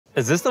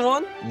Is this the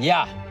one?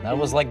 Yeah, that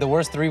was like the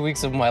worst 3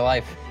 weeks of my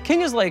life.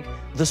 King is like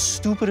the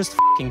stupidest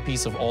fucking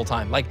piece of all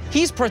time. Like,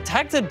 he's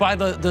protected by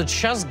the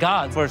chess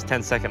god. First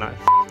 10-second,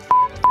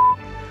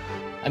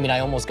 I mean, I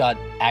almost got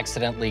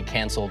accidentally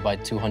canceled by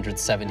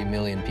 270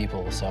 million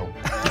people, so.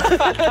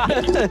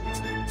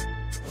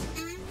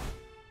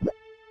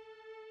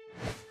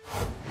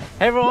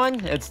 Hey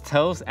everyone, it's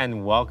Toast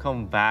and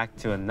welcome back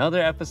to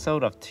another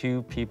episode of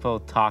Two People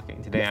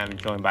Talking. Today I'm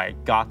joined by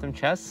Gotham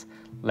Chess,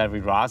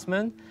 Levy,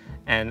 Rozman,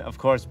 and of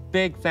course,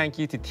 big thank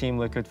you to Team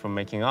Liquid for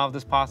making all of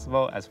this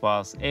possible, as well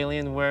as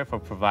Alienware for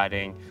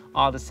providing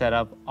all the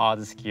setup, all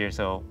this gear,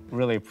 so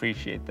really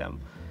appreciate them.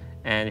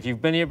 And if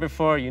you've been here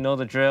before, you know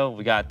the drill.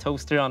 We got a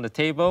toaster on the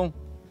table.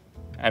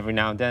 Every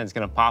now and then it's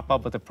gonna pop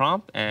up with a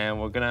prompt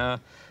and we're gonna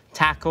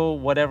tackle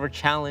whatever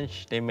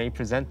challenge they may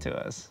present to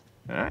us.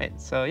 All right,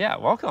 so yeah,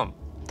 welcome.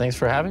 Thanks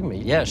for having me.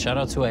 Yeah, shout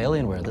out to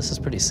Alienware. This is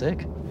pretty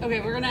sick. Okay,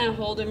 we're gonna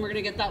hold him. We're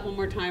gonna get that one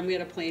more time. We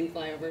had a plane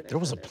fly over. There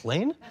was a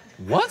plane?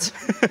 What?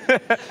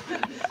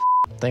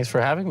 Thanks for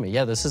having me.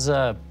 Yeah, this is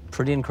a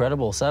pretty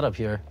incredible setup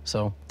here.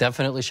 So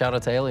definitely shout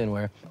out to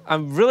Alienware.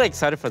 I'm really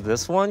excited for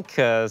this one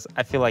because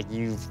I feel like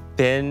you've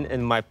been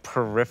in my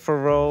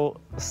peripheral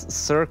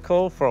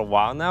circle for a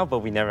while now, but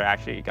we never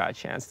actually got a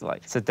chance to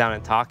like sit down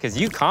and talk because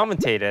you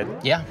commentated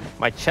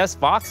my chess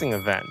boxing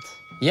event.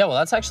 Yeah, well,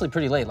 that's actually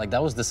pretty late. Like,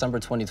 that was December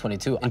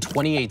 2022. In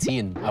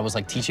 2018, I was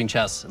like teaching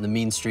chess in the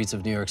mean streets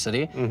of New York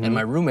City, and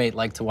my roommate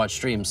liked to watch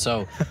streams.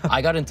 So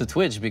I got into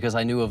Twitch because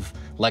I knew of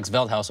Lex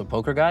Veldhouse, a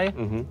poker guy,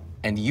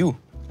 and you.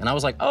 And I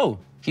was like, oh,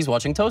 he's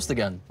watching Toast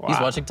again. Wow. He's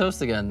watching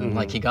Toast again. And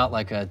like, he got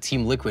like a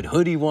Team Liquid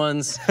hoodie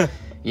once.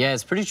 Yeah,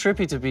 it's pretty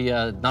trippy to be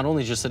not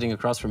only just sitting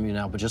across from you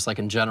now, but just like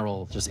in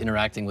general, just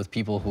interacting with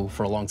people who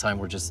for a long time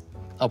were just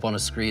up on a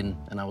screen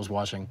and I was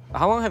watching.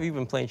 How long have you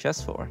been playing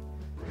chess for?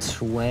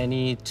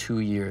 22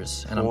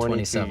 years, and I'm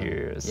 27. 22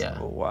 years. Yeah.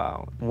 Oh,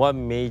 wow. What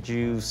made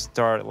you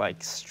start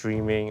like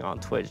streaming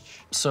on Twitch?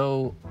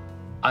 So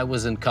I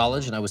was in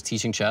college and I was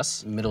teaching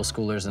chess, middle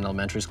schoolers and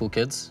elementary school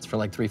kids for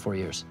like 3-4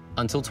 years.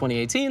 Until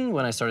 2018,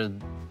 when I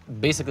started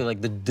basically like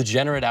the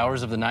degenerate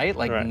hours of the night,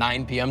 like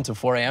 9 p.m. to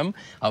 4 a.m.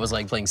 I was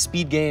like playing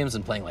speed games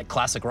and playing like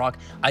classic rock.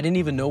 I didn't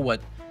even know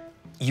what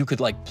you could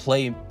like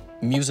play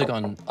music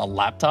on a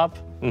laptop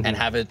and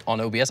have it on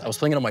OBS. I was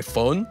playing it on my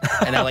phone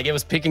and it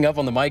was picking up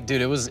on the mic.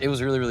 Dude, it was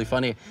really, really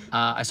funny.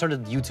 I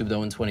started YouTube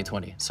though in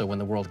 2020. So when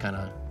the world kind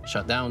of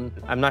shut down.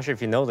 I'm not sure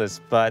if you know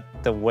this, but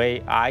the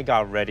way I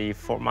got ready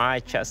for my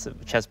chess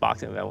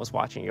boxing event was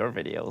watching your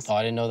videos. Oh,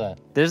 I didn't know that.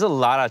 There's a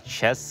lot of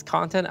chess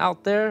content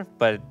out there,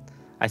 but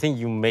I think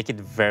you make it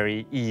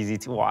very easy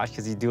to watch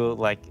because you do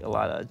like a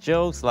lot of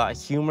jokes, a lot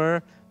of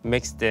humor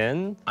mixed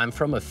in. I'm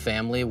from a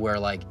family where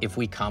like if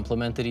we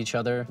complimented each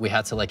other, we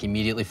had to like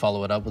immediately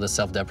follow it up with a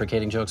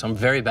self-deprecating joke. So I'm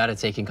very bad at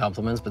taking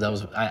compliments, but that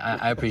was,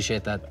 I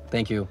appreciate that.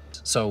 Thank you.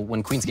 So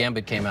when Queen's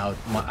Gambit came out,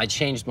 I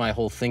changed my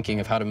whole thinking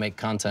of how to make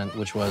content,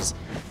 which was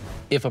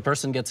if a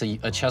person gets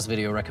a chess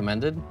video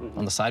recommended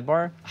on the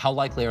sidebar, how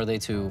likely are they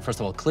to, first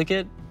of all, click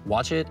it,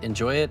 watch it,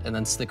 enjoy it, and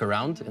then stick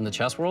around in the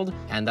chess world?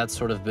 And that's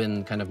sort of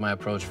been kind of my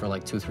approach for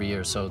like 2-3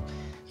 years. So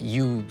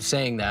you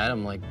saying that,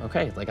 I'm like,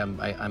 okay, like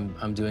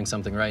I'm doing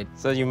something right.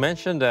 So you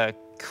mentioned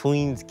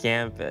Queen's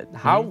Gambit.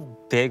 How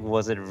big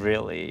was it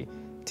really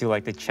to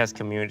like the chess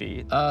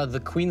community?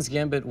 The Queen's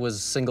Gambit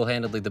was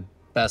single-handedly the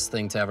best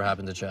thing to ever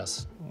happen to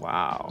chess.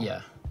 Wow.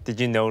 Yeah. Did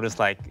you notice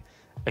like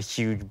a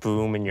huge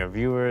boom in your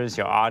viewers,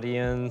 your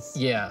audience?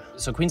 Yeah.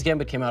 So Queen's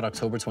Gambit came out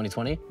October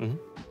 2020.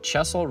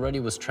 Chess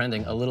already was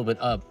trending a little bit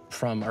up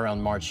from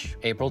around March,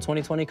 April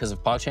 2020 because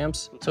of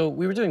PogChamps. So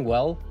we were doing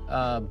well,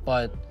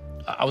 but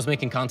I was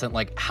making content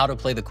like how to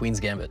play the Queen's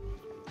Gambit,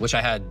 which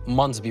I had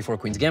months before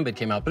Queen's Gambit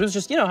came out, but it was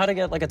just, you know, how to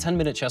get like a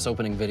 10-minute chess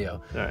opening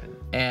video. Right.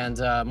 And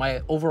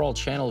my overall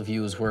channel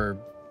views were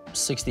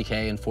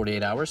 60K in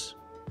 48 hours,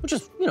 which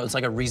is, you know, it's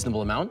like a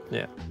reasonable amount.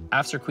 Yeah.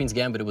 After Queen's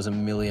Gambit, it was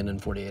 1 million in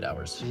 48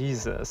 hours.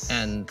 Jesus.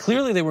 And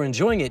clearly they were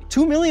enjoying it.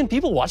 2 million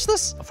people watch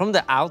this? From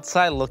the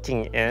outside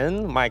looking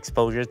in, my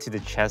exposure to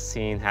the chess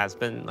scene has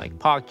been like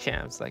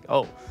PogChamps, like,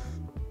 oh,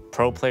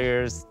 pro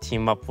players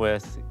team up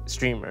with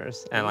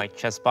streamers and like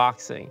chess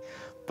boxing.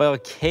 But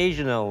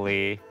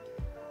occasionally,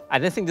 I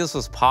didn't think this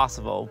was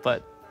possible,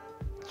 but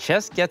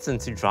chess gets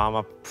into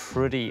drama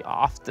pretty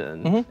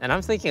often. And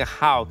I'm thinking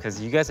how,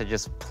 because you guys are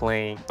just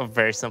playing a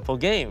very simple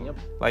game.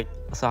 Like,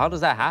 so how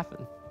does that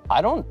happen?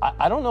 I don't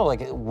know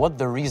like what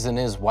the reason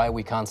is why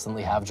we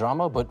constantly have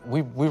drama, but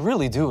we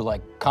really do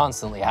like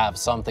constantly have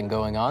something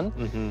going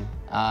on.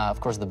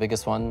 Of course, the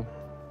biggest one,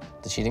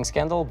 the cheating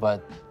scandal,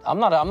 but I'm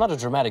not a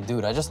dramatic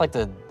dude. I just like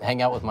to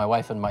hang out with my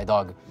wife and my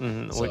dog.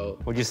 So,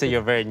 would you say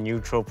you're a very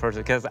neutral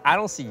person? Because I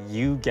don't see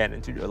you get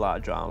into a lot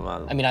of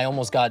drama. I mean, I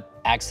almost got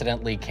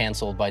accidentally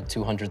canceled by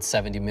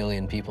 270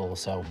 million people,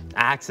 so.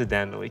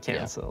 Accidentally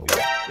canceled.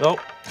 Yeah. Oh,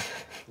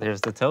 there's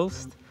the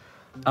toast.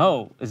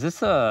 Oh, is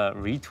this a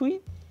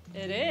retweet?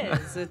 It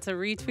is. It's a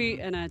retweet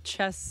and a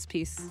chess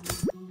piece.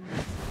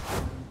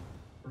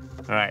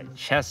 All right,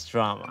 chess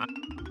drama.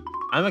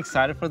 I'm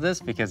excited for this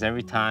because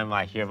every time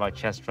I hear about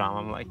chess drama,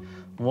 I'm like,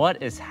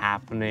 What is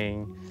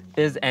happening?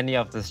 Is any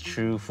of this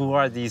true? Who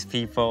are these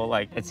people?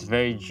 Like, it's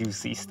very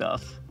juicy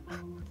stuff.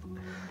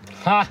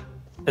 Ha!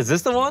 Is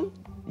this the one?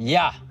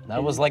 Yeah,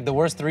 that was like the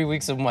worst 3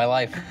 weeks of my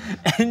life.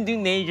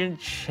 Indonesian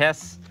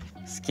chess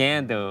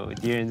scandal,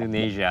 dear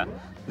Indonesia.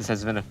 This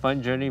has been a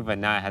fun journey, but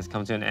now it has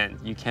come to an end.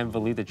 You can't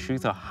believe the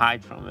truth or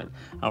hide from it.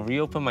 I'll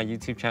reopen my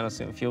YouTube channel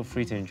soon. Feel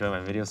free to enjoy my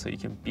videos so you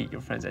can beat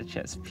your friends at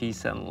chess.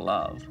 Peace and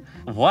love.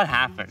 What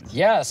happened?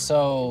 Yeah,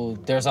 so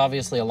there's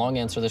obviously a long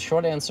answer. The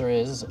short answer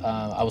is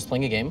I was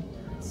playing a game.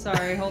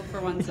 Sorry, hold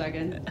for 1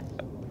 second.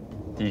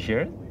 Do you hear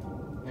it?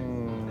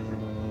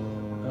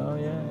 Oh,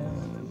 yeah.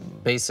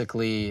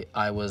 Basically,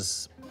 I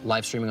was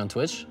live streaming on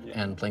Twitch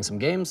and playing some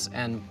games,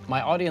 and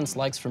my audience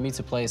likes for me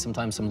to play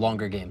sometimes some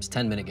longer games,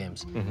 10-minute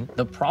games.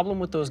 The problem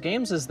with those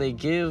games is they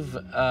give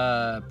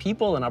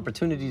people an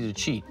opportunity to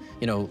cheat.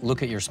 You know,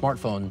 look at your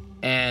smartphone,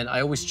 and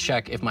I always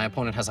check if my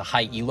opponent has a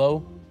high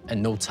elo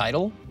and no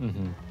title.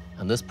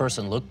 And this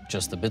person looked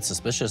just a bit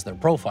suspicious, their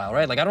profile,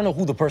 right? Like, I don't know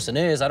who the person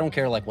is. I don't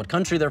care like what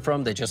country they're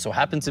from. They just so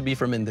happen to be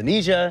from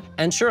Indonesia.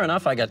 And sure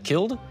enough, I got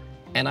killed.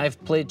 And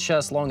I've played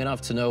chess long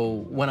enough to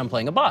know when I'm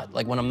playing a bot,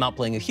 like when I'm not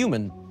playing a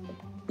human,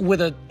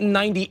 with a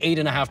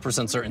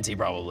 98.5% certainty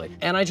probably.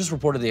 And I just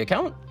reported the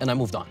account and I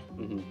moved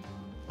on.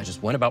 I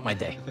just went about my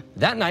day.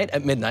 That night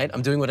at midnight,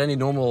 I'm doing what any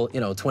normal,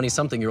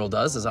 20-something-year-old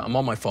does, is I'm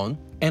on my phone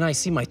and I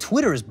see my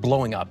Twitter is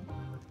blowing up.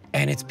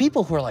 And it's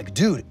people who are like,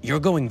 dude, you're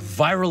going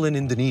viral in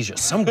Indonesia.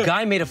 Some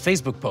guy made a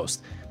Facebook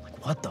post. I'm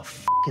like, what the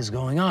f is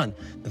going on?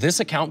 This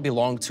account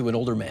belonged to an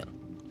older man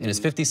in his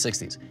 50s,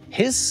 60s.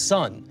 His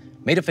son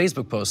made a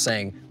Facebook post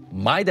saying,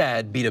 my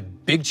dad beat a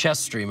big chess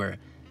streamer,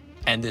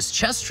 and this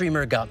chess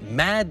streamer got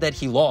mad that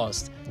he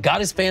lost, got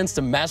his fans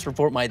to mass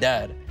report my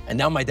dad, and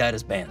now my dad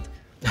is banned.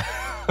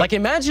 Like,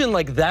 imagine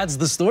like that's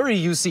the story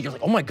you see. You're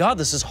like, oh my God,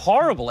 this is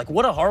horrible. Like,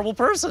 what a horrible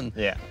person.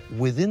 Yeah.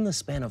 Within the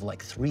span of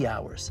like 3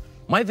 hours,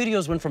 my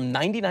videos went from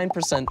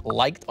 99%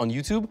 liked on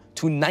YouTube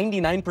to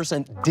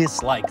 99%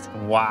 disliked.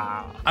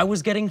 Wow. I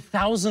was getting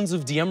thousands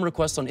of DM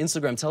requests on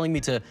Instagram telling me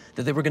that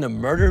they were gonna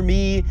murder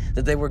me,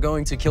 that they were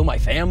going to kill my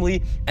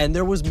family, and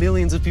there was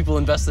millions of people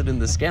invested in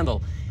this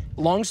scandal.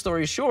 Long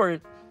story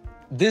short,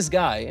 this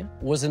guy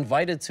was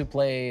invited to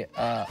play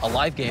a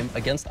live game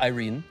against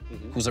Irene,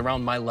 who's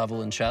around my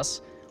level in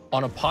chess,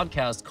 on a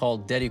podcast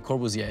called Derry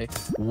Corbusier.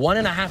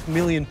 1.5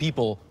 million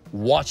people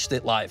watched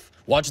it live.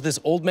 Watched this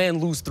old man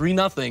lose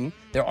 3-0.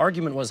 Their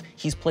argument was,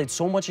 he's played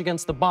so much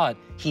against the bot,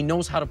 he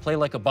knows how to play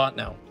like a bot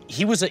now.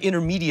 He was an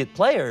intermediate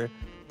player,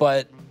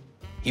 but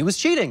he was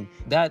cheating.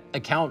 That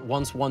account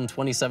once won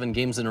 27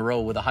 games in a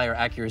row with a higher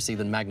accuracy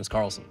than Magnus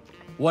Carlsen.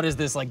 What is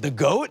this, like the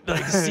GOAT?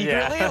 Like secretly?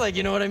 Yeah. Like,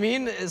 you know what I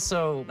mean?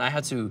 So I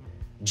had to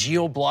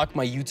geo-block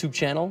my YouTube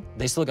channel.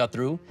 They still got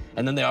through.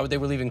 And then they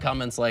were leaving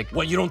comments like,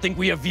 what, you don't think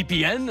we have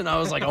VPN? And I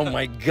was like, oh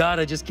my God,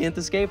 I just can't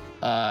escape.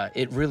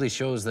 It really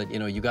shows that,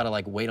 you gotta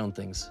like wait on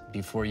things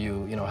before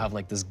you, have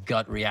like this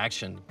gut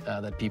reaction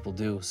that people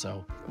do,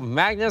 so.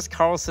 Magnus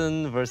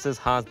Carlsen versus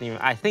Hans Niemann.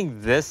 I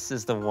think this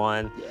is the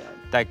one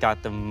that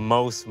got the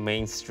most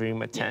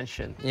mainstream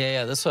attention.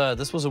 Yeah, this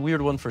was a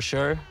weird one for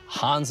sure.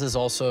 Hans is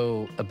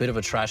also a bit of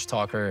a trash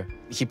talker.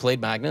 He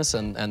played Magnus,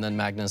 and then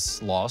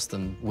Magnus lost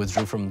and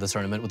withdrew from the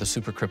tournament with a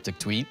super cryptic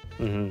tweet.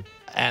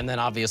 And then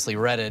obviously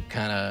Reddit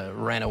kind of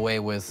ran away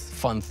with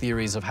fun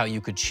theories of how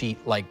you could cheat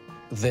like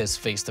this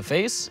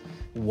face-to-face.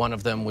 One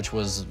of them, which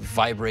was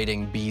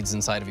vibrating beads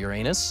inside of your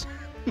anus.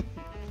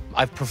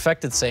 I've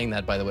perfected saying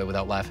that, by the way,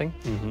 without laughing.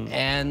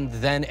 And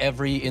then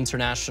every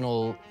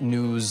international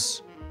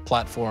news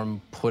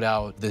platform put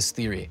out this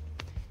theory.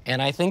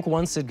 And I think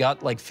once it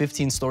got like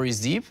 15 stories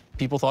deep,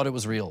 people thought it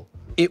was real.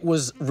 It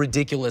was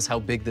ridiculous how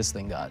big this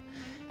thing got.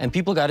 And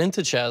people got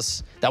into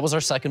chess. That was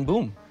our second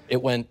boom.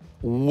 It went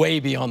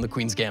way beyond the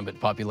Queen's Gambit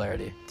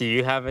popularity. Do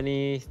you have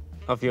any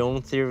of your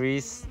own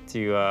theories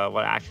to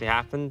what actually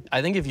happened?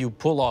 I think if you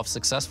pull off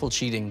successful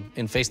cheating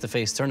in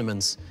face-to-face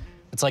tournaments,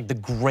 it's like the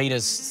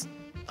greatest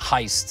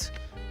heist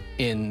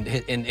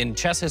in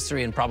chess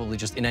history, and probably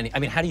just in any, I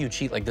mean, how do you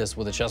cheat like this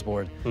with a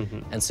chessboard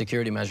and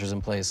security measures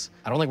in place?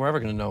 I don't think we're ever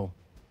gonna know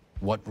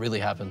what really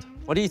happened.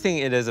 What do you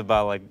think it is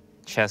about like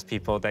chess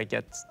people that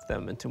gets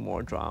them into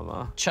more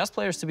drama? Chess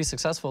players, to be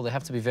successful, they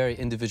have to be very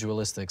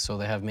individualistic. So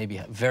they have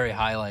maybe very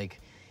high like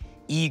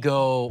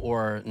ego,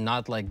 or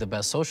not like the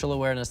best social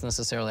awareness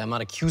necessarily. I'm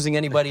not accusing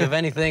anybody of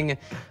anything,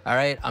 all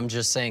right? I'm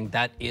just saying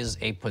that is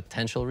a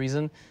potential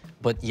reason.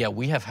 But yeah,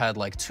 we have had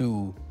like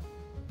 2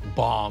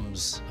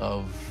 bombs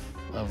of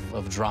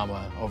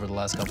drama over the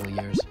last couple of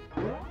years.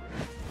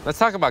 Let's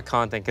talk about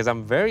content, because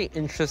I'm very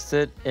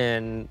interested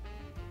in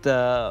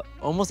the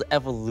almost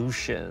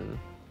evolution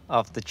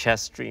of the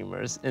chess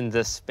streamers in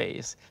this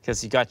space.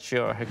 Because you got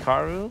your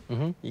Hikaru,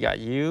 you got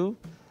you,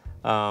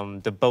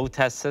 the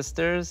Botes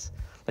sisters.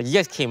 Like, you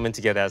guys came in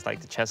together as like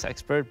the chess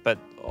expert, but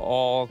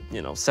all,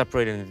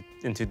 separated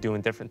into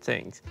doing different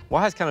things.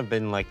 What has kind of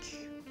been like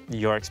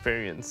your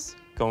experience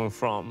going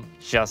from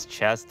just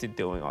chess to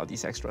doing all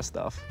these extra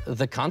stuff?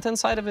 The content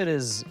side of it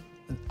is,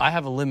 I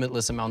have a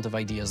limitless amount of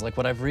ideas. Like,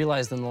 what I've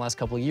realized in the last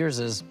couple of years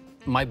is,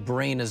 my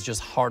brain is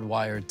just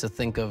hardwired to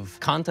think of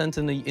content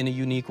in a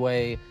unique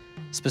way,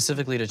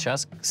 specifically to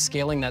chess.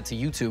 Scaling that to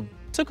YouTube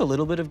took a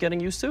little bit of getting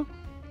used to,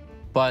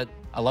 but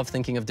I love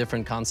thinking of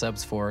different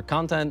concepts for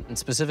content, and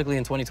specifically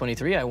in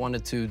 2023, I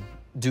wanted to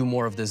do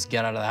more of this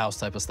get out of the house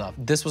type of stuff.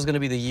 This was gonna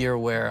be the year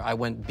where I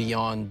went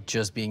beyond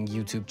just being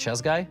YouTube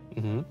chess guy.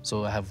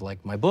 So I have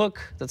like my book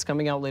that's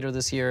coming out later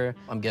this year.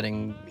 I'm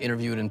getting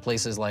interviewed in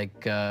places like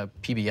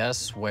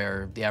PBS,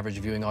 where the average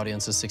viewing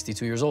audience is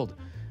 62 years old.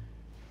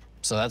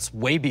 So that's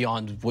way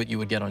beyond what you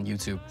would get on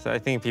YouTube. So I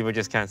think people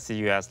just kind of see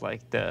you as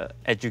like the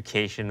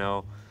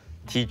educational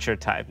teacher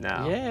type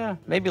now. Yeah,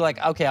 maybe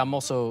like, okay, I'm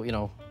also, you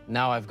know,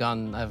 now I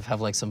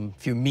have like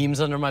few memes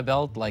under my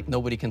belt, like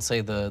nobody can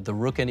say the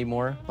rook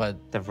anymore, but...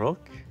 The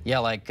rook? Yeah,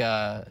 like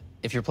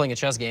if you're playing a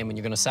chess game and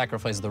you're gonna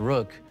sacrifice the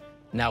rook,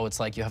 now it's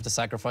like you have to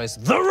sacrifice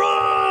the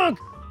rook!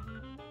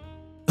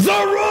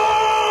 The rook!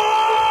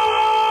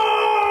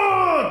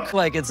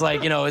 Like, it's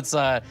like, you know, it's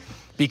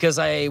because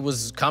I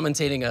was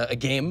commentating a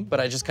game, but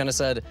I just kind of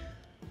said,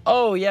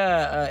 oh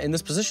yeah, in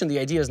this position, the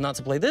idea is not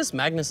to play this.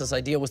 Magnus's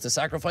idea was to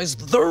sacrifice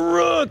the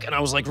rook! And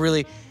I was like,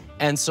 really?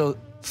 And so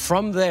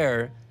from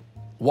there,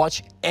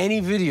 watch any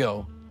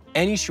video,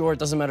 any short,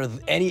 doesn't matter,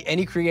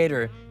 any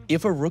creator,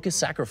 if a rook is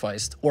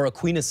sacrificed, or a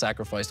queen is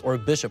sacrificed, or a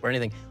bishop, or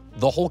anything,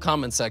 the whole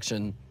comment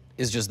section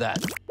is just that.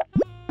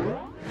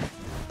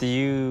 Do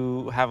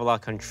you have a lot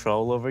of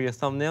control over your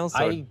thumbnails?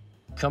 I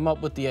come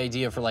up with the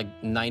idea for like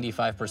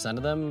 95%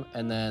 of them,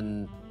 and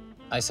then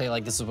I say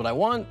like, this is what I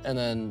want, and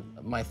then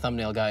my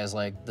thumbnail guy is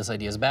like, this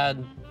idea is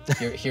bad.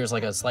 Here's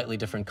like a slightly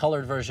different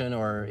colored version,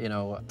 or, you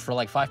know, for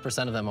like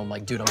 5% of them, I'm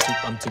like, dude,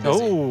 I'm too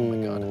busy. Oh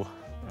my God.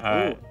 All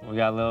right, we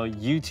got a little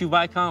YouTube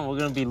icon. We're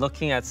gonna be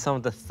looking at some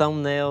of the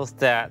thumbnails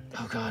that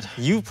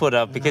you put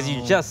up, because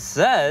you just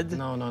said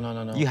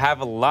no. You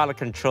have a lot of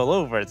control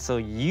over it, so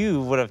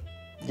you would have,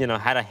 you know,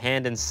 had a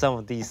hand in some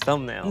of these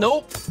thumbnails.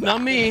 Nope,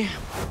 not me.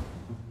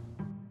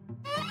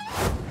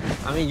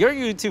 I mean, your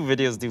YouTube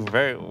videos do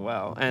very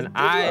well, and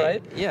I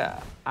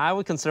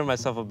would consider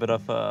myself a bit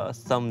of a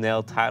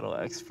thumbnail title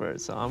expert,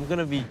 so I'm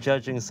gonna be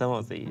judging some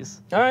of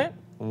these. All right.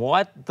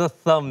 What the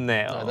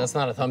thumbnail? No, that's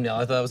not a thumbnail. I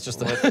thought that was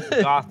just a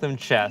Gotham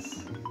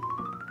Chess.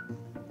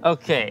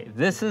 Okay,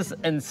 this is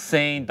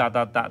insane. ...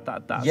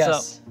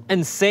 Yes. So,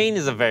 insane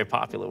is a very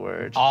popular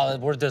word. Oh, the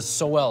word does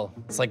so well.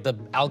 It's like the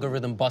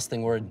algorithm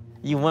busting word.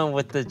 You went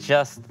with the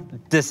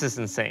this is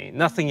insane.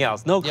 Nothing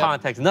else. No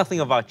context.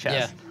 Nothing about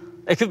chess.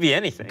 Yeah. It could be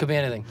anything. Could be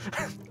anything.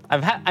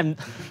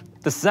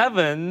 The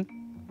 7.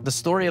 The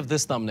story of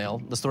this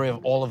thumbnail, the story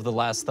of all of the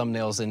last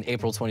thumbnails in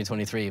April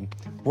 2023,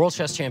 World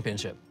Chess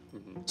Championship.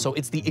 So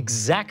it's the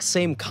exact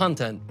same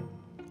content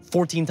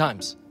 14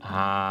 times.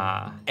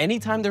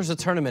 Anytime there's a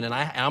tournament, and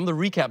I'm the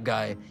recap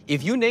guy,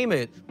 if you name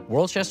it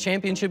World Chess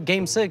Championship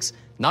Game 6,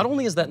 not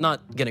only is that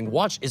not getting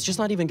watched, it's just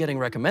not even getting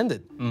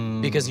recommended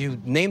because you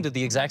named it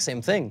the exact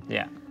same thing.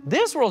 Yeah.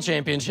 This World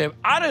Championship,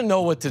 I didn't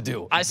know what to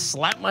do. I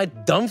slapped my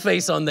dumb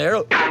face on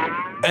there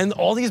and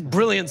all these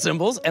brilliant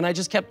symbols, and I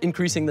just kept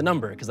increasing the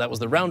number because that was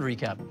the round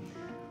recap.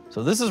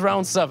 So this is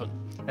round 7.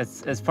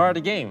 It's part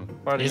of the game,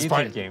 part of the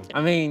YouTube game.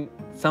 I mean,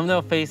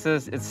 thumbnail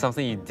faces, it's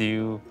something you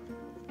do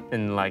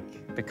in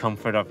like the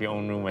comfort of your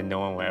own room when no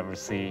one will ever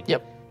see.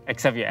 Yep.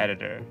 Except your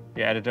editor.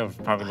 Your editor was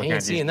probably looking at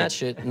these. I ain't seeing that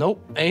shit.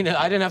 Nope. I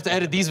didn't have to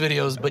edit these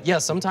videos, but yeah,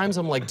 sometimes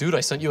I'm like, dude, I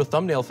sent you a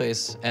thumbnail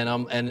face, and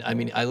I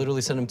mean, I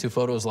literally sent him 2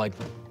 photos like.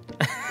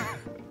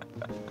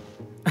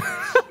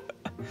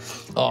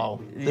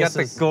 Oh, you got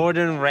the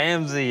Gordon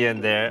Ramsay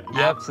in there.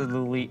 Yep.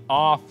 Absolutely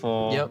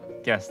awful.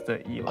 Yep. Guess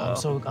the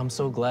ELO. I'm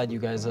so glad you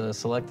guys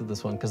selected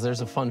this one, because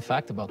there's a fun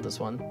fact about this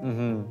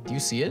one. Do you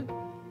see it?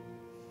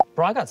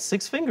 Bro, I got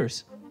 6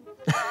 fingers.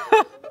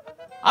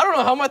 I don't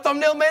know how my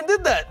thumbnail man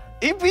did that.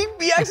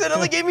 He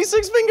accidentally gave me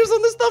 6 fingers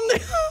on this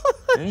thumbnail.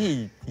 Maybe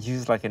he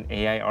used like an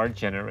AI art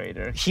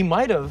generator. He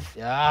might have.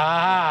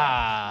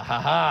 Ah,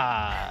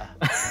 haha.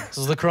 This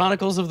is the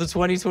Chronicles of the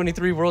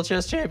 2023 World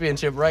Chess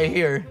Championship right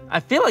here. I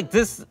feel like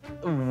this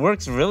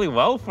works really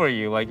well for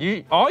you. Like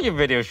all your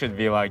videos should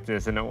be like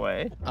this in a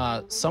way.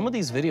 Some of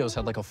these videos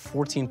had like a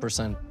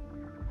 14%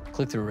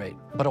 click-through rate,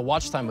 but a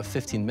watch time of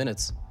 15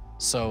 minutes.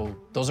 So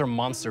those are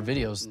monster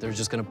videos. They're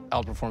just gonna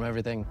outperform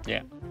everything.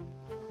 Yeah.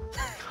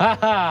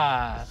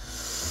 Haha.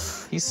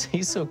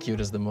 He's so cute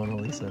as the Mona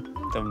Lisa.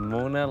 The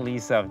Mona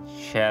Lisa of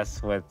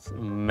chess with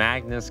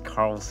Magnus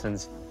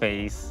Carlsen's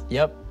face.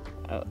 Yep.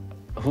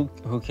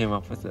 Who came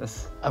up with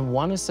this? I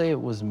want to say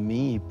it was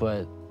me,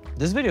 but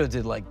this video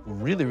did like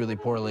really, really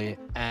poorly,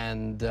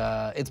 and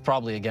it's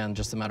probably, again,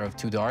 just a matter of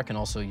too dark, and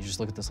also you just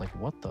look at this like,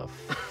 what the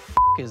f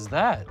is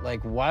that?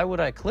 Like, why would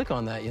I click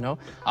on that, you know?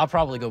 I'll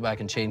probably go back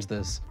and change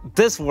this.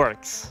 This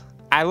works.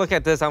 I look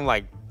at this, I'm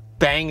like,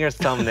 banger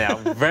thumbnail,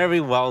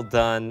 very well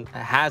done,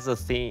 has a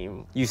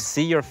theme. You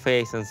see your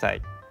face and it's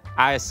like,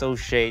 I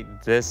associate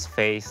this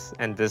face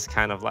and this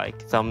kind of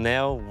like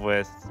thumbnail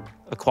with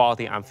a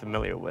quality I'm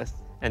familiar with,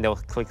 and they'll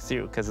click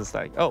through because it's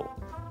like, oh,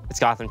 it's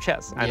Gotham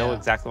Chess. I know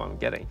exactly what I'm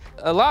getting.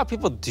 A lot of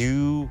people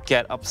do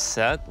get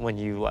upset when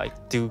you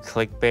like do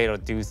clickbait or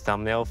do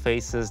thumbnail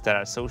faces that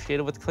are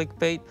associated with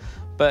clickbait,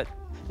 But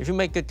if you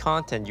make good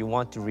content, you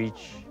want to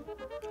reach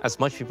as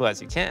much people as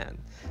you can.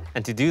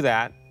 And to do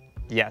that,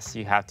 yes,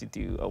 you have to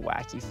do a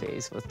wacky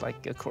face with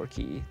like a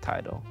quirky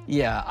title.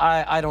 Yeah,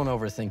 I don't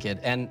overthink it.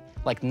 And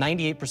like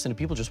 98% of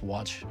people just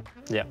watch.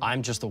 Yeah.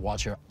 I'm just a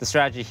watcher. The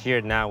strategy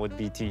here now would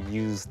be to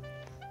use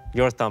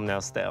your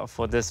thumbnail style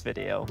for this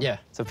video. Yeah.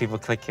 So people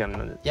click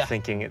on it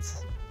thinking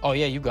it's... Oh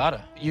yeah, you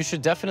gotta. You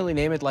should definitely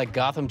name it like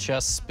Gotham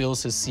Chess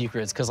Spills His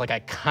Secrets, because like I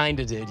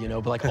kinda did, you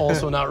know, but like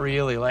also not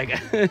really. Like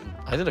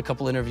I did a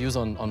couple interviews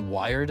on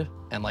Wired,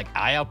 and like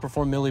I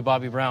outperformed Millie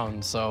Bobby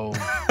Brown, so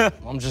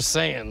I'm just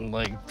saying,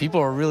 like people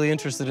are really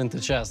interested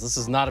into chess. This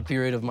is not a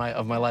period of my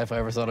life I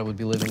ever thought I would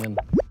be living in.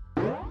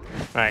 All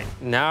right,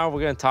 now we're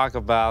gonna talk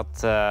about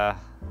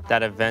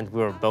that event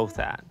we were both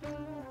at.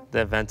 The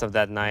event of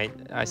that night,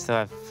 I still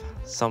have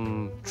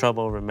some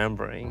trouble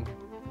remembering.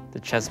 The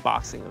chess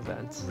boxing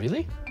event.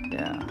 Really?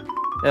 Yeah.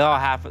 It all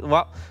happened.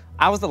 Well,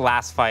 I was the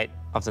last fight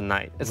of the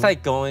night. It's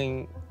like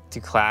going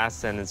to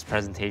class and it's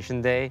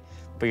presentation day,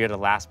 but you're the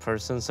last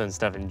person. So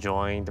instead of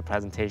enjoying the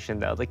presentation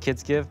the other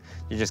kids give,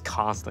 you're just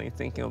constantly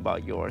thinking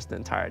about yours the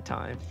entire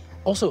time.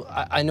 Also,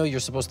 I know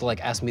you're supposed to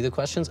like ask me the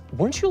questions.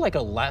 Weren't you like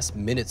a last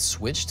minute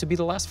switch to be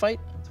the last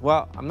fight?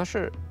 Well, I'm not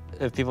sure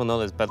if people know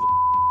this, but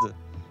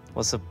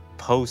was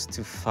supposed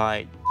to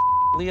fight,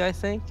 I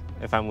think,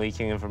 if I'm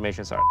leaking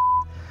information, sorry.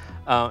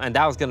 And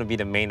that was going to be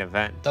the main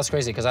event. That's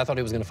crazy, because I thought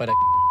he was going to fight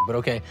but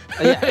okay.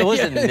 Yeah, it was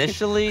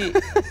initially,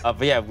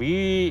 but yeah,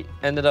 we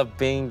ended up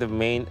being the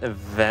main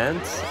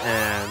event,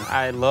 and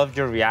I loved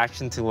your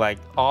reaction to like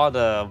all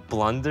the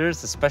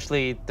blunders,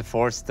 especially the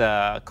forced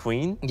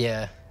queen.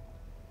 Yeah.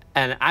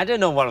 And I didn't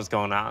know what was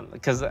going on,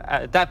 because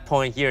at that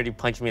point, he already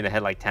punched me in the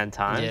head like 10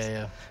 times. Yeah,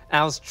 yeah.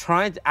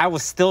 And I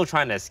was still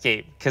trying to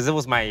escape, because it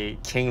was my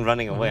king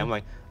running away. I'm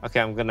like,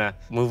 okay, I'm gonna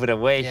move it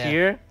away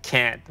here,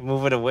 can't.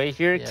 Move it away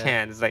here,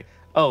 can't. It's like,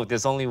 oh,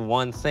 there's only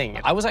one thing.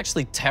 I was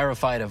actually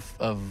terrified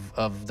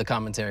of the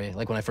commentary,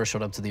 like when I first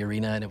showed up to the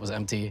arena and it was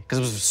empty, because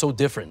it was so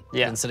different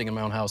than sitting in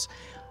my own house.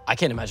 I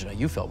can't imagine how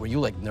you felt. Were you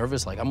like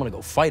nervous? Like, I'm gonna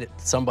go fight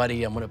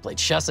somebody, I'm gonna play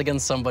chess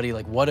against somebody,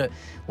 like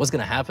what's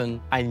gonna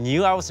happen? I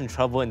knew I was in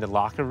trouble in the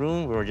locker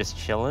room. We were just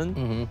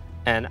chilling,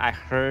 and I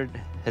heard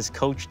his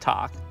coach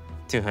talk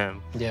to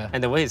him. Yeah.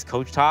 And the way his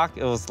coach talked,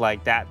 it was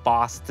like that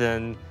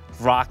Boston,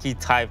 Rocky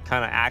type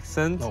kind of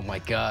accent. Oh my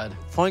God.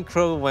 Point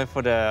Crow went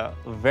for the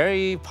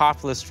very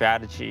popular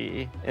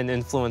strategy in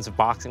influence of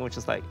boxing, which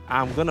is like,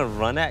 I'm gonna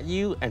run at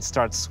you and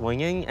start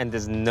swinging, and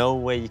there's no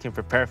way you can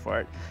prepare for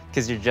it,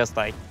 because you're just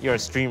like, you're a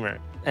streamer.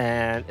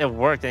 And it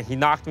worked, and he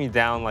knocked me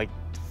down like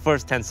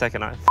first 10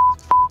 seconds.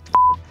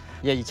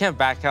 Yeah, you can't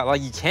back out.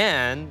 Like, you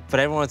can, but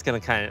everyone's gonna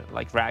kind of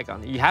like rag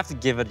on you. You have to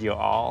give it your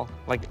all.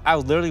 Like, I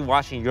was literally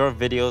watching your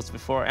videos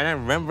before, and I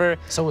remember...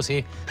 So was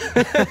he.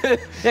 Yeah,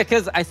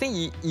 because I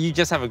think you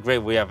just have a great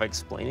way of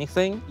explaining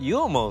things. You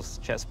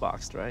almost chess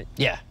boxed, right?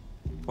 Yeah.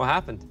 What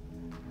happened?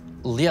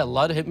 Yeah,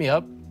 Lud hit me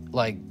up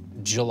like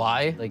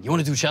July. Like, you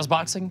want to do chess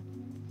boxing?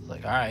 I was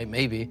like, all right,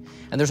 maybe.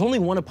 And there's only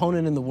one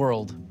opponent in the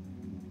world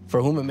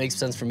for whom it makes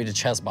sense for me to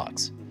chess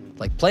box.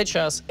 Like, play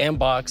chess and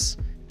box.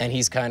 And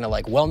he's kind of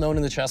like well-known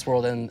in the chess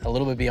world and a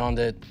little bit beyond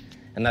it,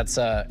 and that's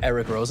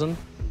Eric Rozman.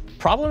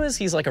 Problem is,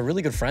 he's like a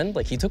really good friend.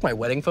 Like, he took my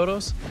wedding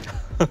photos.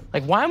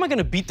 Like, why am I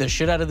gonna beat the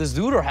shit out of this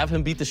dude or have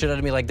him beat the shit out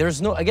of me? Like, there's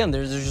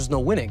just no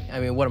winning. I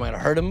mean, what am I gonna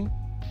hurt him?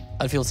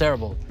 I'd feel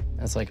terrible.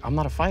 And it's like, I'm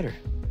not a fighter.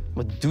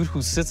 I'm a dude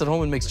who sits at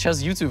home and makes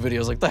chess YouTube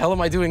videos. Like, the hell am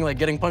I doing, like,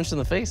 getting punched in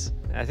the face?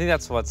 I think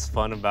that's what's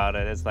fun about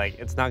it. It's like,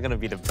 it's not gonna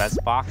be the best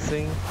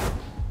boxing,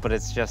 but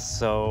it's just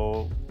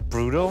so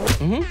brutal,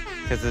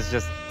 because it's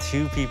just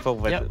two people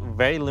with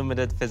very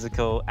limited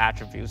physical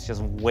attributes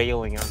just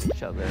wailing on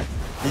each other.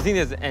 Do you think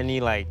there's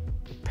any like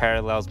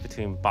parallels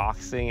between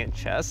boxing and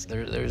chess?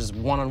 There's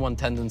one-on-one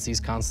tendencies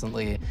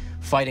constantly,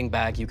 fighting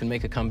back. You can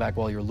make a comeback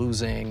while you're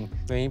losing.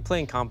 When you play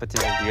in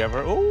competition, do you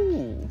ever,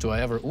 ooh? Do I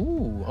ever,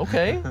 ooh,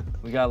 okay.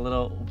 We got a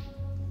little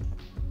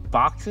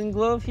boxing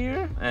glove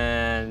here,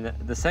 and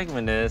the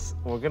segment is,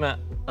 we're gonna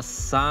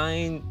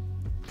assign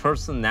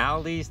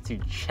personalities to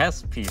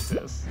chess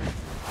pieces.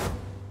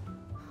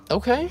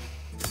 Okay.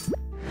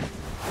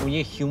 When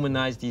you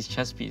humanize these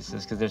chess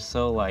pieces, because they're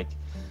so like,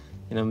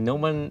 you know, no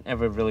one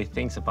ever really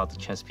thinks about the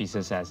chess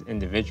pieces as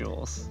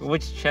individuals.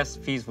 Which chess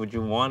piece would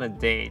you want to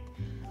date?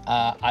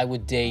 I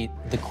would date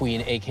the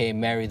queen, aka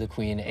marry the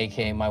queen,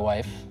 aka my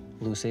wife,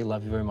 Lucy.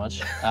 Love you very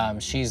much.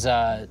 She's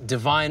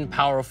divine,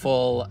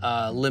 powerful,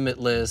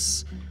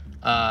 limitless,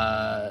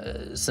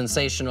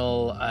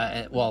 sensational.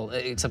 Well,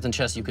 except in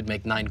chess you could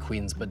make 9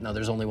 queens, but no,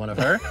 there's only one of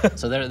her.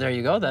 So there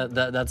you go.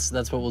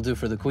 That's what we'll do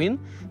for the queen.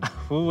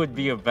 Who would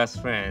be your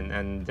best friend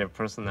and their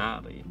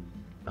personality?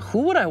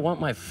 Who would I want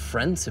my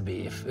friend to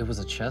be if it was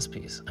a chess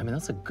piece? I mean,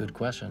 that's a good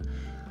question.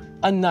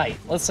 A knight.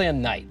 Let's say a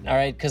knight. All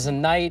right, because a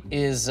knight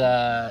is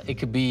it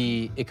could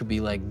be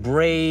like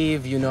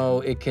brave. You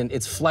know,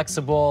 it's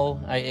flexible.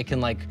 It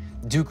can like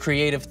do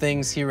creative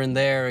things here and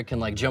there. It can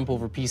like jump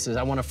over pieces.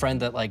 I want a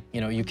friend that like,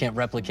 you know, you can't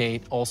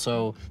replicate.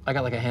 Also, I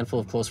got like a handful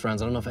of close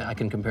friends. I don't know if I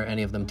can compare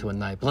any of them to a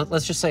knight, but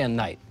let's just say a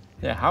knight.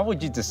 Yeah, how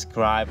would you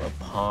describe a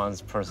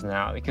pawn's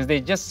personality? Because they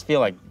just feel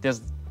like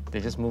they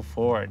just move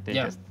forward. They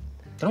just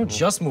they don't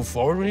just move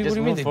forward. What do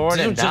you mean?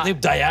 They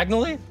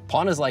diagonally?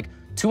 Pawn is like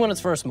 2 on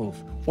its first move,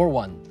 or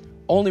 1.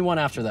 Only 1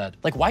 after that.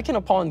 Like, why can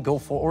a pawn go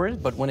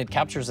forward, but when it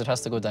captures, it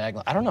has to go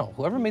diagonal? I don't know.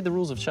 Whoever made the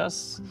rules of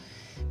chess,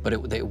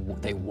 but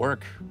they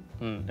work.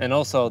 And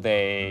also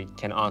they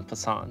can en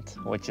passant,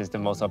 which is the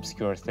most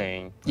obscure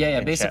thing. Yeah,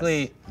 in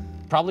basically, chess.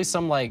 probably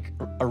some like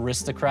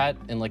aristocrat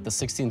in like the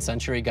 16th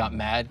century got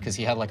mad because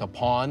he had like a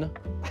pawn,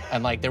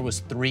 and like there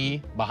was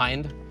 3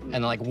 behind,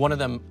 and like one of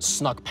them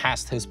snuck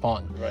past his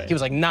pawn. Right. He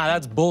was like, nah,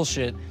 that's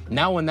bullshit.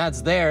 Now when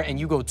that's there and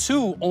you go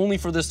 2 only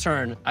for this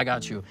turn, I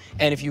got you.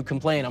 And if you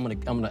complain, I'm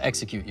gonna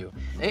execute you.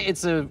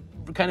 It's a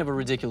kind of a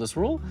ridiculous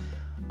rule,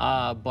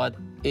 but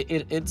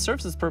it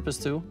serves its purpose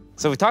too.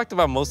 So we talked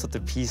about most of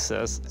the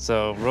pieces.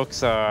 So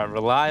rooks are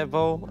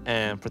reliable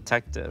and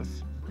protective.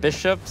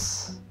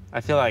 Bishops, I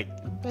feel like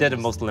they're the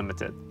most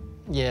limited.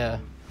 Yeah,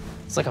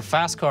 it's like a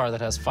fast car that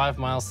has 5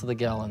 miles to the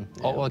gallon.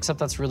 Yeah. Oh, well, except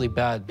that's really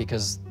bad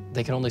because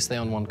they can only stay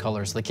on 1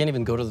 color, so they can't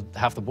even go to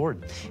half the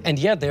board. And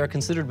yet they are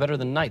considered better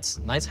than knights.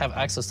 Knights have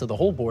access to the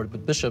whole board,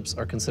 but bishops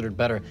are considered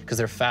better because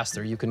they're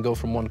faster. You can go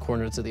from 1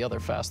 corner to the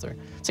other faster.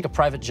 It's like a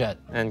private jet.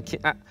 And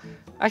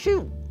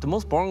actually, the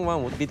most boring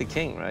one would be the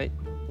king, right?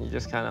 You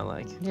just kind of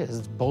like... Yeah,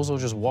 this bozo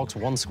just walks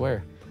 1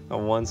 square. A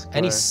 1 square.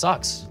 And he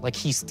sucks. Like,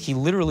 he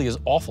literally is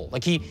awful.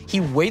 Like, he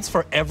waits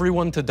for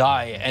everyone to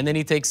die, and then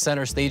he takes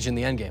center stage in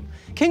the endgame.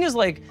 King is,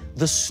 like,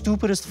 the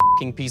stupidest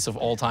fucking piece of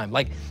all time.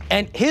 Like,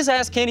 and his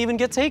ass can't even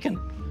get taken.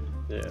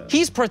 Yeah.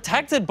 He's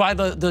protected by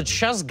the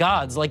chess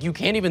gods. Like, you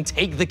can't even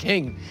take the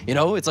king, you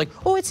know? It's like,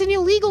 oh, it's an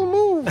illegal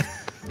move.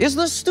 It's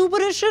the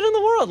stupidest shit in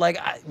the world. Like,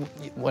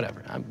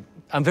 whatever.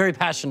 I'm very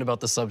passionate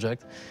about the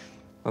subject.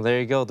 Well,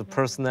 there you go, the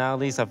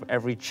personalities of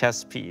every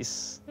chess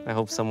piece. I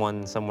hope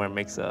someone somewhere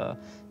makes a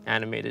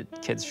animated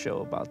kids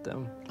show about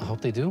them. I hope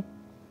they do.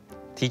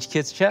 Teach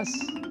kids chess.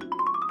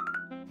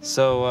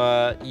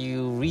 So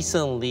you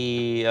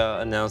recently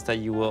announced that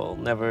you will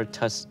never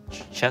touch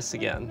chess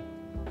again.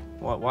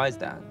 Why is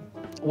that?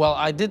 Well,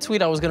 I did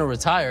tweet I was gonna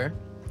retire,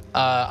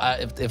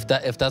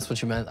 if that's what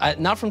you meant.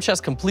 Not from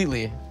chess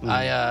completely.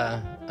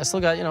 I still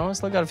got, you know, I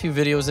still got a few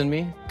videos in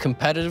me.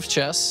 Competitive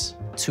chess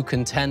to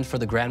contend for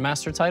the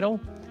grandmaster title.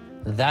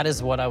 That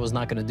is what I was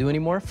not gonna do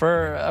anymore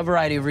for a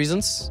variety of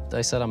reasons.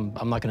 I said I'm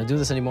not gonna do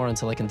this anymore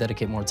until I can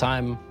dedicate more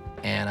time.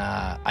 And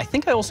I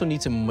think I also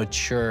need to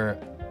mature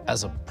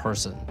as a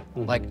person.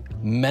 Like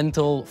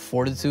mental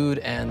fortitude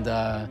and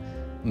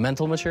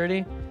mental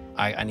maturity.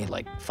 I need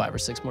like 5 or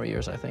 6 more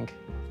years, I think.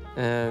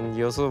 And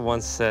you also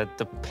once said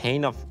the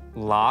pain of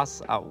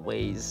loss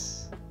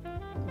outweighs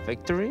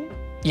victory?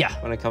 Yeah.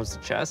 When it comes to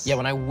chess? Yeah,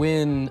 when I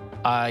win,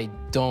 I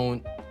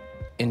don't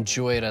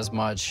enjoy it as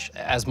much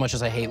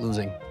as I hate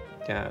losing.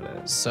 Got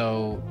it.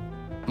 So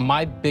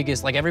my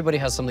biggest, like everybody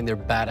has something they're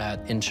bad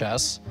at in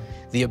chess,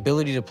 the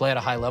ability to play at a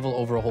high level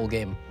over a whole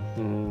game.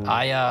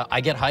 I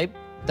get hype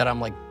that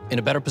I'm like in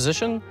a better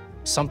position,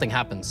 something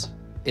happens.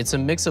 It's a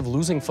mix of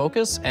losing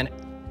focus and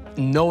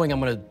knowing I'm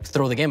gonna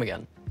throw the game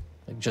again.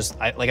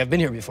 Like I've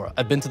been here before.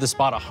 I've been to the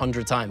spot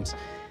 100 times.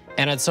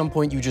 And at some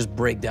point you just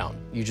break down.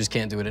 You just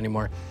can't do it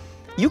anymore.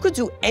 You could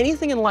do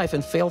anything in life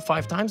and fail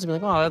 5 times and be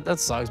like, oh, that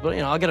sucks, but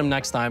you know, I'll get him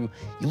next time.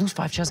 You lose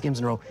 5 chess games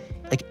in a row.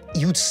 Like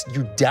you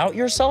doubt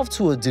yourself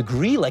to a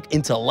degree, like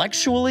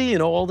intellectually, you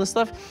know, all this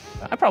stuff.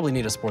 I probably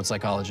need a sports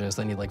psychologist.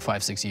 I need like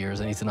 5, 6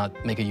 years. I need to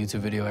not make a YouTube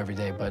video every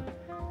day, but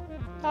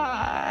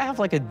I have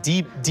like a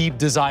deep, deep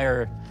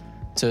desire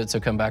to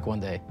come back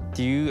one day.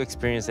 Do you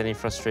experience any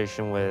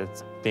frustration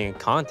with being a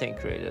content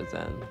creator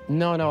then?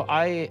 No,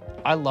 I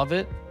love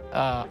it.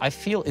 I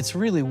feel it's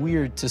really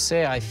weird to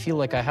say I feel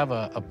like I have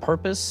a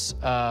purpose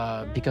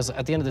because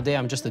at the end of the day,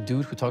 I'm just a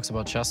dude who talks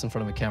about chess in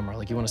front of a camera.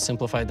 Like you want to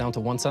simplify it down to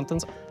 1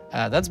 sentence.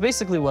 That's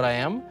basically what I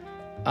am.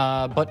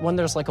 But when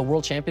there's like a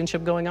world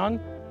championship going on,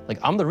 like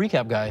I'm the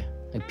recap guy.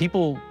 Like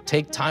people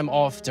take time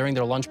off during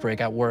their lunch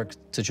break at work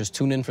to just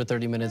tune in for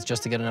 30 minutes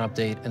just to get an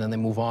update and then they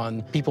move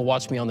on. People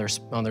watch me on their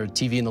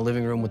TV in the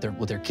living room with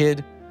their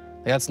kid.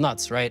 Like, that's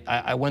nuts, right?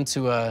 I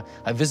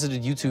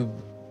visited YouTube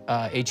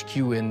HQ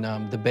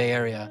in the Bay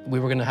Area. We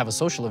were gonna have a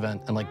social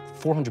event and like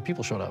 400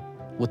 people showed up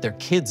with their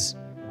kids.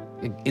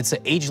 It's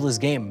an ageless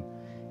game.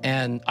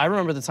 And I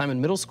remember the time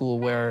in middle school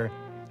where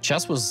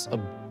chess was a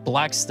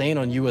black stain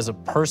on you as a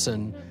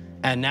person,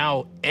 and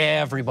now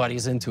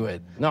everybody's into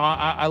it. No,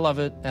 I love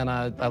it, and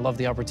I love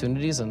the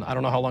opportunities, and I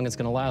don't know how long it's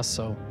gonna last,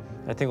 so.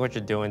 I think what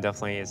you're doing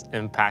definitely is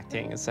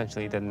impacting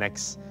essentially the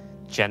next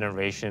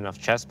generation of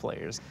chess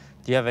players.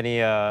 Do you have any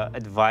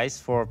advice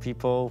for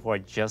people who are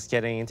just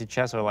getting into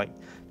chess or like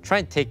try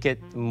and take it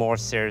more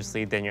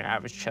seriously than your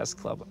average chess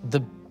club?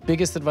 The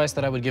biggest advice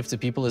that I would give to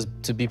people is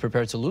to be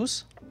prepared to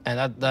lose,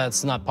 and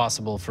that's not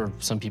possible for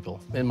some people.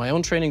 In my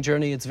own training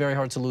journey, it's very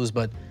hard to lose,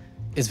 but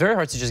it's very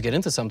hard to just get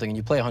into something and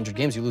you play 100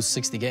 games, you lose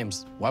 60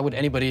 games. Why would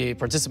anybody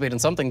participate in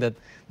something that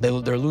they're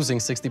losing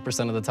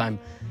 60% of the time?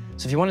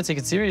 So if you want to take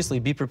it seriously,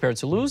 be prepared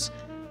to lose,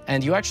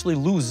 And you actually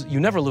lose, you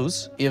never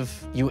lose,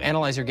 if you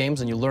analyze your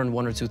games and you learn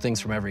 1 or 2 things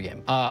from every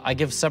game. I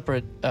give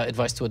separate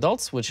advice to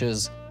adults, which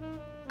is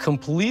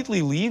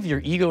completely leave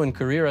your ego and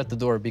career at the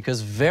door,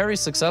 because very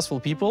successful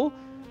people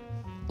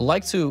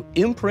like to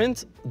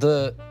imprint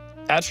the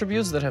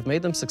attributes that have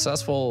made them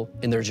successful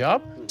in their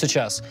job to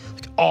chess.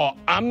 Like, oh,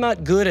 I'm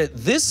not good at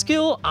this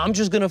skill, I'm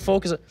just gonna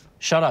focus.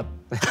 Shut up.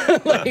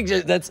 Like,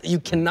 you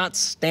cannot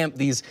stamp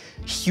these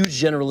huge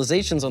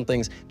generalizations on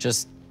things.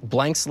 Just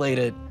blank slate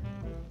it.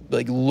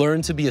 Like,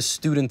 learn to be a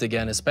student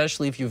again,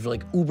 especially if you've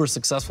like uber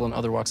successful in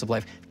other walks of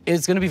life.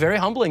 It's gonna be very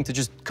humbling to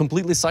just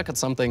completely suck at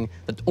something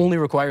that only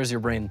requires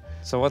your brain.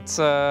 So what's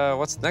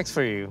next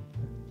for you?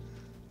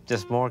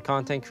 Just more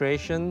content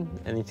creation?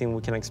 Anything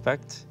we can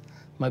expect?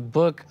 My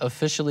book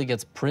officially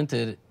gets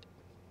printed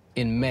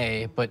in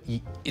May, but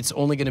it's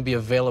only gonna be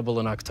available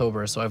in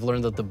October, so I've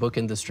learned that the book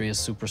industry is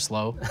super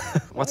slow.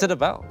 What's it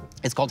about?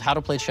 It's called How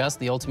to Play Chess,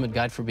 the Ultimate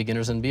Guide for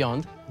Beginners and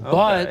Beyond.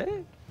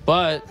 Okay.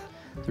 But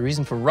the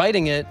reason for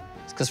writing it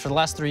is because for the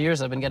last 3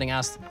 years, I've been getting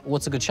asked,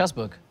 what's a good chess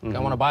book? I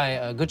wanna buy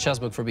a good chess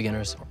book for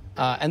beginners.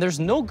 And there's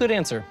no good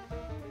answer.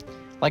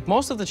 Like,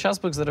 most of the chess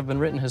books that have been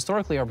written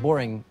historically are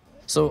boring.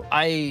 So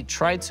I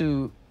try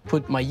to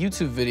put my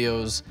YouTube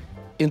videos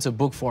into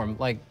book form.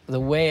 Like, the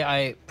way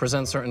I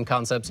present certain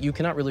concepts, you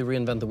cannot really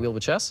reinvent the wheel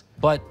with chess,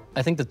 but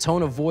I think the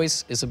tone of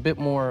voice is a bit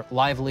more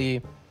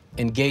lively,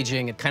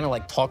 engaging. It kind of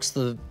like talks to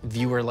the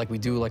viewer like we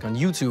do like on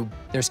YouTube.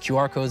 There's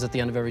QR codes at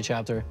the end of every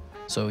chapter.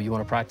 So you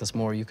want to practice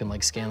more, you can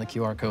like scan the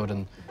QR code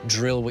and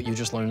drill what you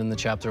just learned in the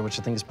chapter, which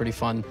I think is pretty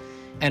fun.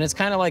 And it's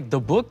kind of like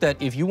the book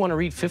that if you want to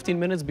read 15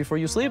 minutes before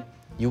you sleep,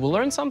 you will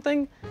learn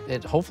something.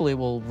 It hopefully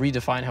will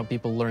redefine how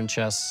people learn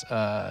chess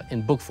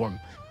in book form.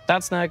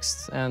 That's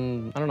next,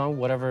 and I don't know,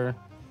 whatever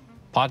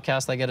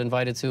podcast I get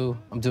invited to.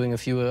 I'm doing a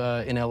few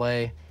in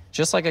LA.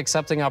 Just like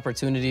accepting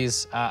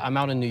opportunities. I'm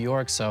out in New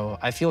York, so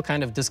I feel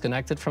kind of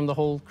disconnected from the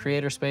whole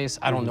creator space.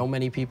 I don't know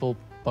many people,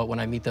 but when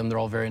I meet them, they're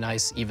all very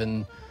nice,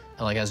 even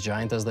like as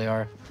giant as they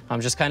are.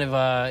 I'm just kind of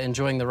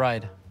enjoying the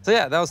ride. So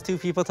yeah, that was 2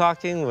 people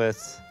talking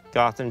with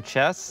Gotham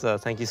Chess.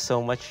 Thank you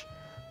so much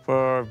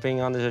for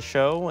being on the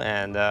show,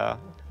 and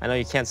I know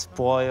you can't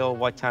spoil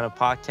what kind of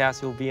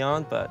podcast you'll be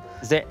on, but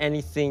is there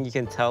anything you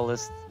can tell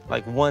us,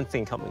 like one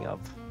thing coming up?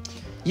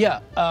 Yeah,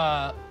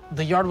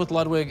 the Yard with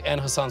Ludwig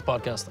and Hassan's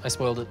podcast. I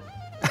spoiled it.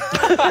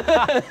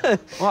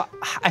 Well,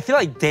 I feel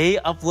like they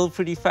upload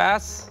pretty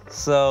fast,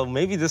 so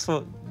maybe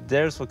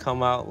theirs will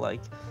come out like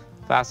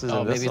faster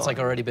than this maybe it's one. like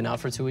already been out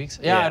for 2 weeks.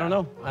 Yeah, I don't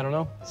know. I don't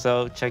know.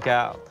 So check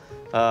out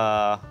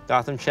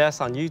Gotham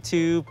Chess on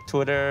YouTube,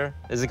 Twitter.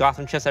 Is it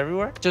Gotham Chess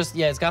everywhere?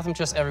 Yeah, it's Gotham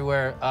Chess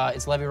everywhere.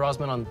 It's Levy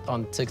Rozman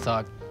on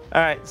TikTok.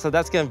 All right, so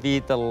that's gonna be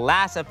the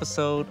last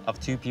episode of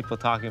 2 People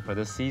Talking for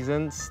this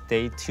season.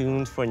 Stay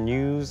tuned for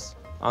news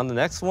on the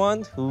next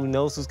one. Who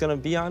knows who's gonna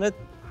be on it?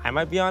 I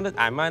might be on it,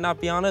 I might not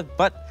be on it,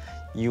 but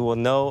you will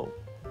know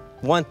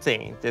one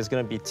thing. There's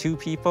gonna be 2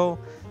 people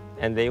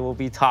and they will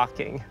be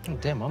talking. Oh,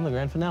 damn, I'm the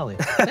grand finale.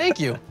 Thank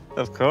you.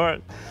 Of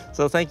course.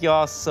 So thank you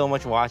all so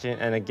much for watching.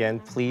 And again,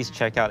 please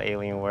check out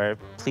Alienware.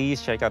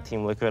 Please check out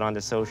Team Liquid on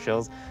the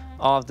socials.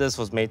 All of this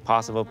was made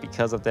possible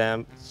because of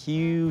them.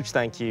 Huge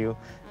thank you.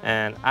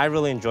 And I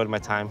really enjoyed my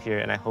time here,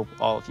 and I hope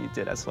all of you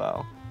did as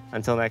well.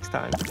 Until next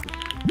time.